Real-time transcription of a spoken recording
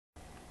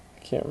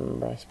Can't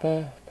remember my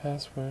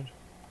password.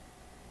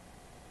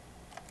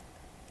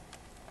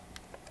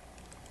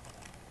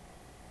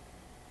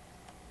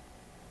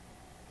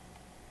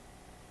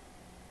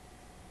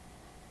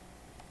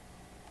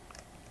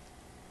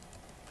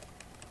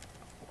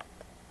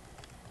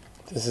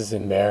 This is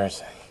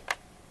embarrassing.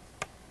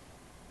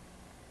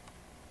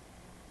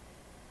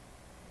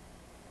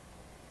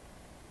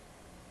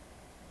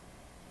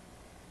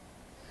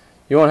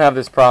 You won't have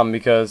this problem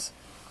because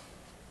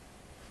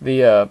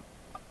the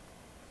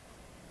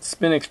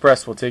Spin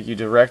Express will take you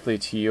directly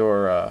to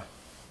your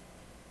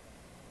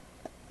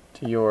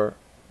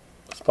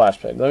splash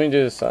page. Let me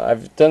do this.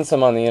 I've done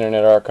some on the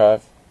Internet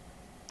Archive.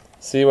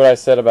 See what I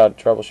said about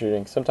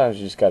troubleshooting? Sometimes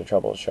you just got to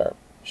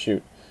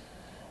troubleshoot.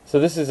 So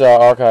this is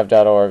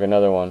archive.org,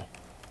 another one.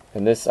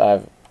 And this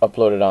I've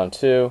uploaded on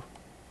too.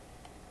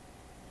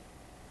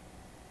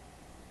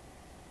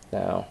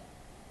 Now,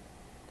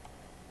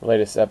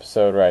 latest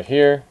episode right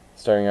here,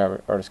 Starting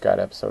Artist Guide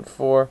episode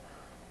 4.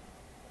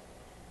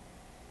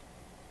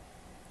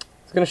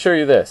 It's going to show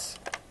you this.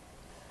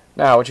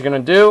 Now, what you're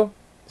going to do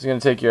is you're going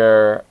to take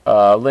your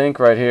link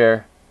right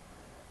here.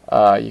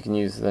 You can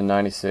use the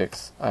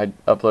 96. I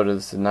uploaded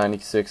this to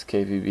 96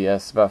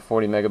 kbps, about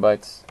 40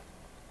 megabytes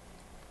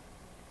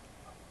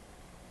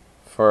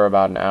for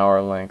about an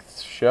hour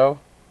length show,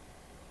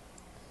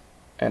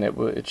 and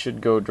it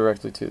should go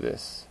directly to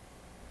this.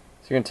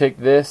 So you're going to take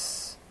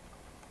this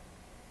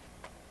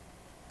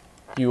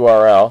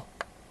URL,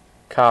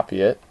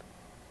 copy it,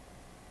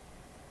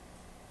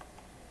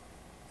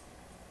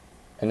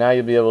 and now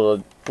you'll be able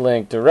to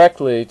link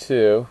directly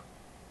to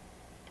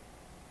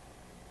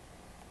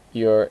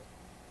your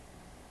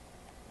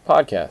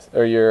podcast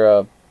or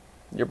your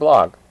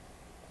blog,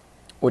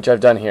 which I've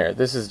done here.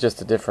 This is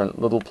just a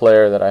different little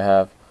player that I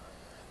have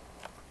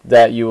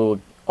that you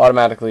will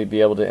automatically be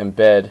able to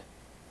embed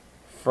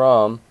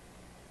from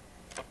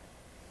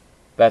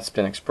that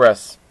Spin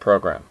Express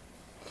program.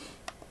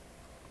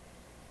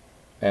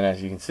 And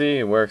as you can see,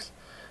 it works.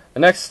 The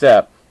next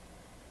step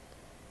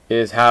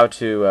is how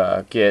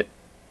to get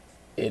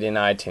it in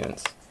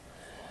iTunes.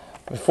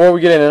 Before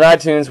we get it in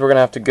iTunes, we're going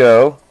to have to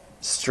go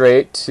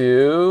straight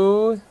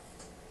to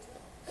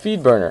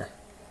FeedBurner,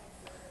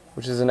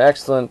 which is an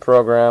excellent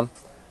program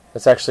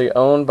that's actually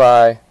owned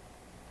by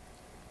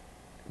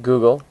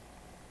Google.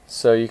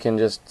 So you can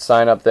just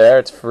sign up there.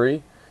 It's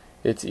free.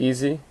 It's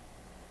easy.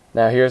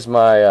 Now here's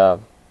my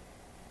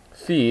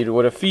feed.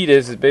 What a feed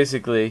is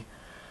basically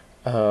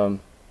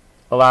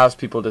allows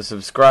people to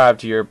subscribe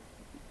to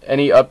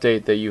any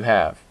update that you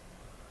have.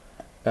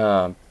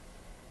 On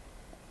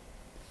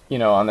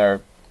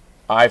their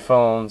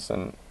iPhones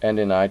and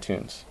in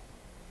iTunes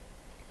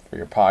for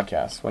your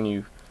podcast when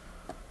you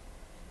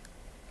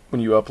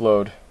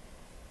upload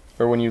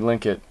or when you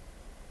link it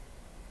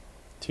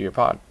to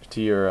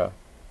your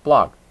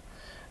blog.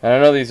 And I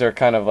know these are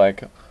kind of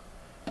like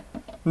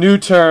new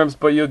terms,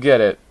 but you'll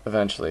get it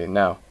eventually.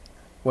 Now,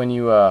 when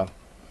you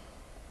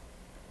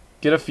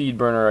get a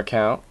FeedBurner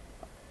account,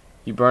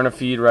 you burn a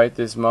feed right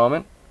this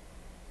moment.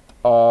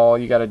 All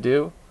you got to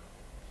do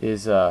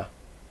is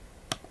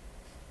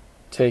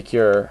take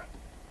your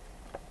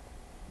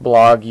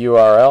blog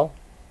URL,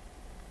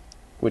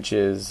 which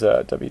is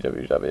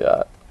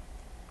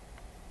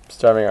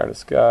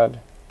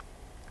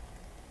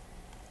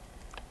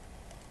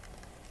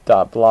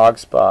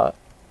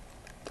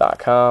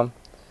www.starvingartistguide.blogspot.com.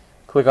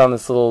 Click on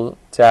this little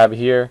tab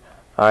here.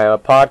 I am a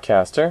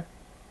podcaster.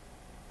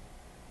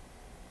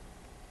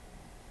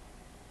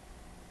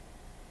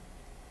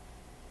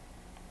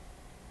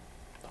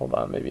 Hold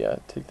on, maybe I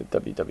take the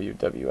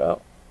www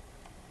out.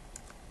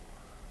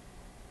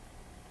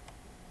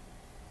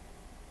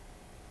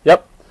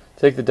 Yep,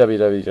 take the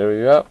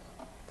www out,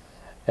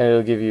 and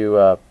it'll give you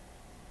a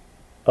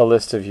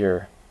list of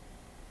your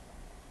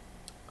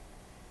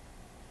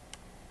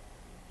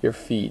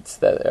feeds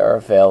that are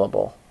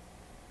available.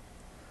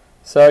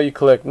 So you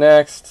click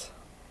next,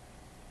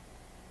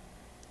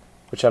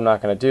 which I'm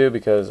not going to do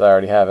because I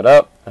already have it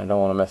up. I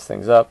don't want to mess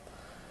things up.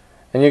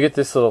 And you get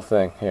this little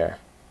thing here.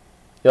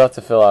 You'll have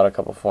to fill out a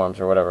couple forms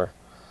or whatever,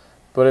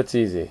 but it's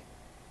easy.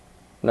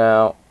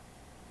 Now,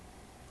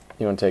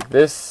 you want to take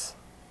this,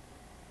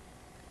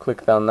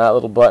 click on that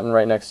little button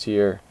right next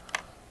to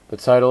the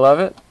title of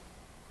it,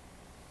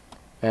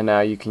 and now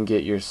you can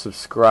get your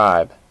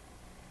subscribe.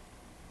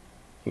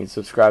 You can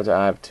subscribe to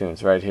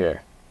iTunes right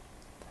here.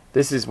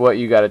 This is what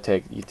you got to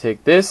take. You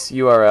take this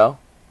URL,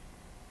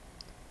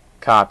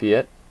 copy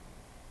it,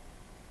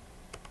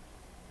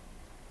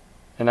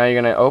 and now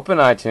you're going to open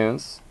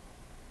iTunes.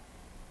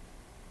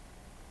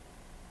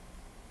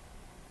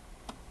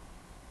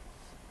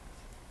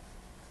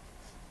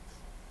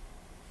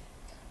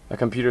 My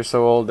computer's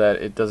so old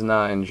that it does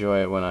not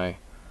enjoy it when I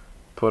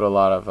put a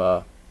lot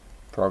of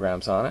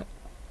programs on it.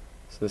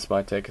 So this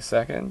might take a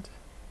second.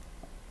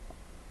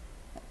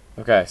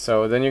 Okay,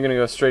 so then you're going to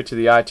go straight to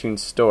the iTunes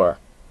store.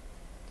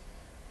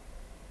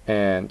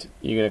 And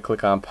you're going to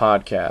click on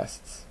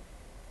podcasts.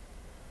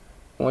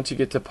 Once you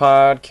get to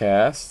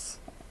podcasts,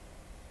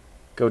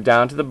 go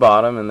down to the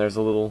bottom and there's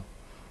a little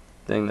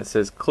thing that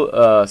says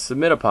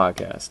submit a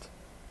podcast.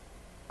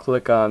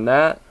 Click on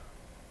that.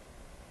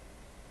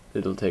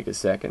 It'll take a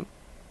second.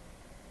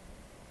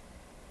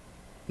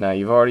 Now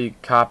you've already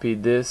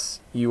copied this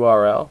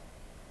URL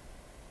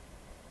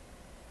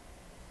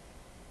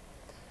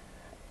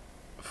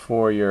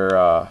for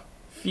your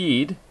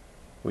feed,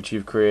 which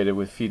you've created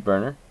with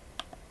FeedBurner.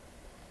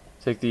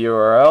 Take the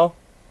URL,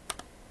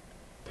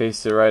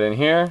 paste it right in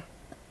here,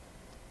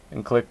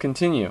 and click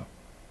continue.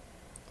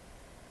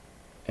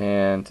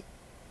 And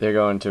they're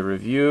going to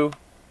review.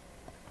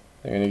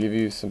 They're going to give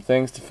you some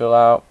things to fill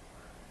out.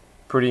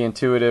 Pretty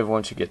intuitive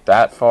once you get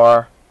that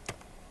far.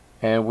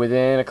 And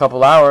within a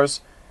couple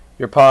hours,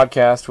 your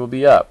podcast will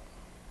be up.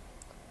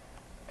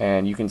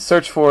 And you can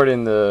search for it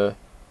in the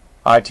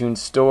iTunes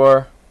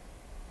store.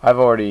 I've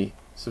already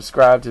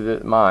subscribed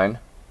to mine.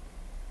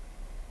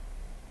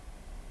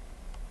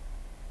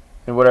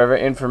 And whatever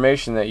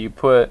information that you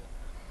put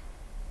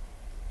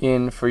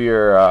in for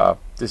your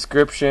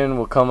description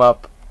will come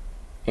up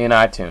in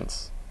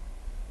iTunes.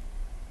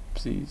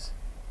 Oopsies.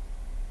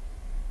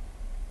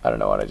 I don't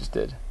know what I just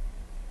did.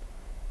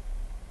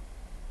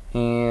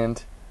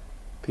 And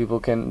people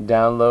can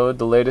download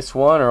the latest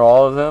one or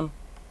all of them,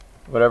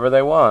 whatever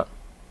they want.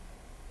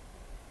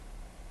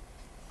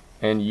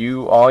 And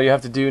all you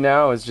have to do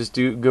now is just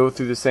go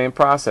through the same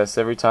process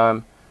every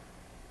time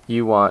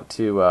you want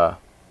to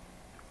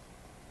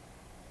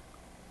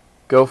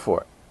go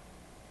for it.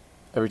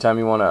 Every time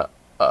you want to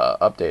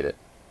update it.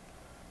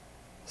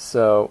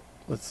 So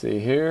let's see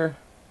here.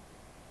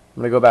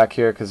 I'm going to go back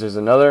here because there's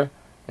another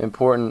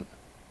important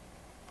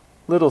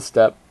little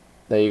step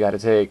that you got to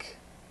take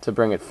to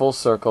bring it full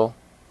circle.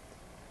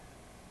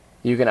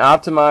 You can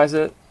optimize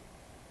it,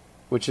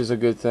 which is a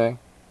good thing.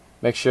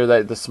 Make sure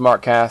that the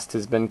SmartCast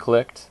has been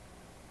clicked.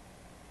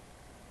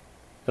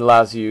 It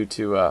allows you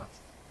to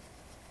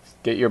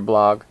get your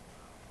blog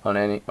on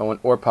any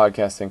or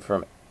podcasting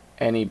from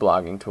any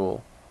blogging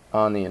tool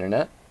on the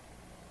internet.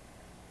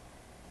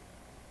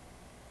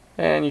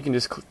 And you can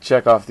just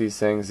check off these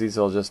things. These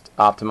will just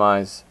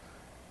optimize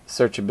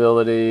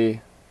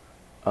searchability.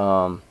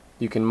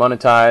 You can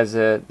monetize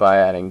it by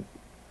adding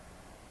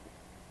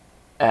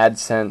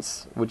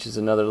AdSense, which is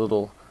another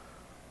little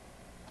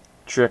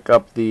trick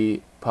up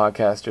the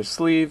podcaster's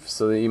sleeve,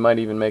 so that you might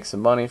even make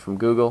some money from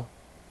Google.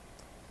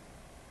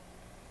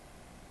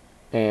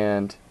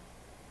 And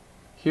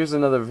here's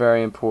another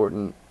very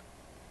important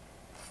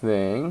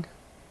thing.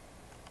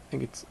 I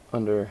think it's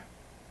under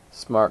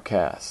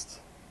SmartCast.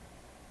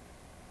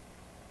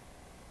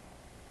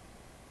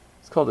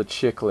 It's called a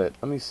Chicklet.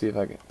 Let me see if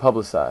I can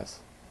publicize.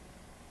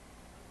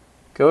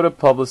 Go to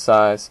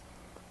publicize,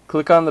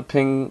 click on the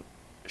ping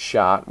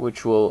shot,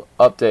 which will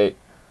update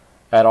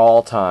at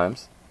all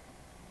times,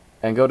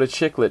 and go to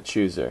Chicklet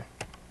Chooser.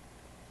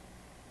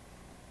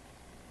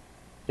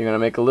 You're going to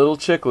make a little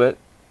chicklet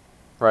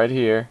right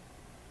here.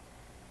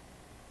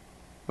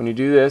 When you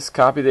do this,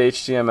 copy the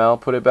HTML,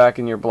 put it back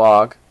in your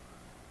blog,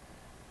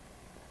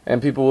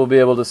 and people will be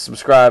able to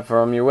subscribe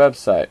from your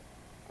website,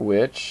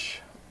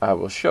 which I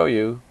will show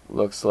you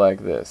looks like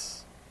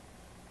this.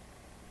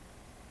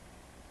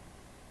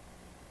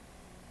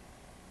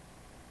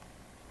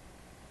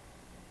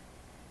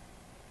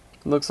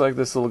 Looks like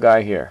this little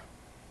guy here.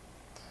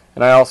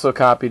 And I also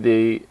copied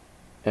the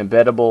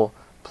embeddable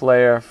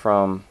player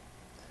from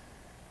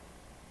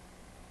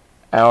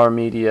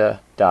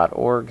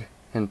ourmedia.org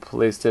and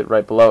placed it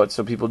right below it,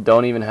 so people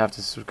don't even have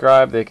to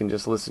subscribe. They can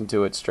just listen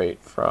to it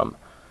straight from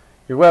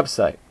your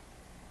website,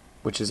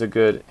 which is a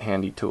good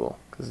handy tool,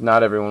 because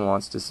not everyone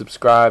wants to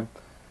subscribe,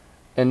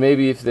 and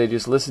maybe if they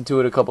just listen to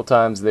it a couple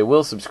times, they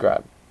will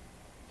subscribe.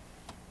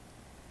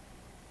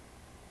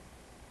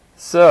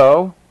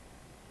 So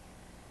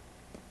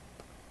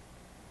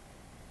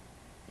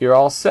you're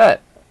all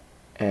set,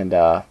 and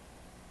your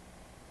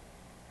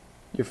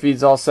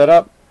feed's all set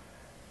up,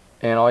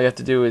 and all you have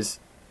to do is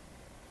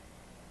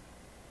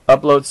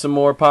upload some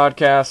more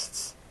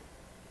podcasts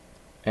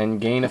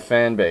and gain a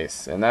fan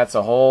base, and that's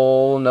a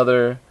whole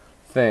nother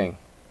thing,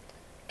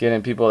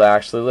 getting people to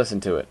actually listen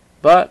to it.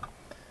 But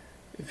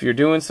if you're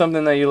doing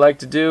something that you like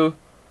to do,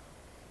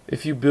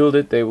 if you build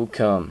it, they will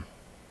come.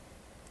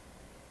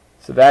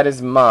 So that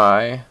is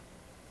my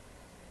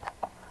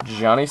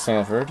Johnny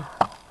Sanford.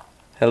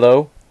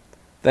 Hello.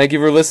 Thank you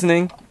for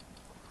listening.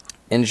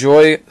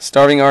 Enjoy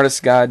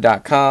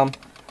StartingArtistGuide.com,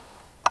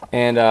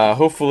 and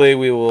hopefully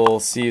we will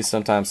see you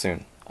sometime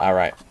soon. All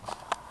right.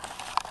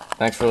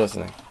 Thanks for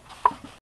listening.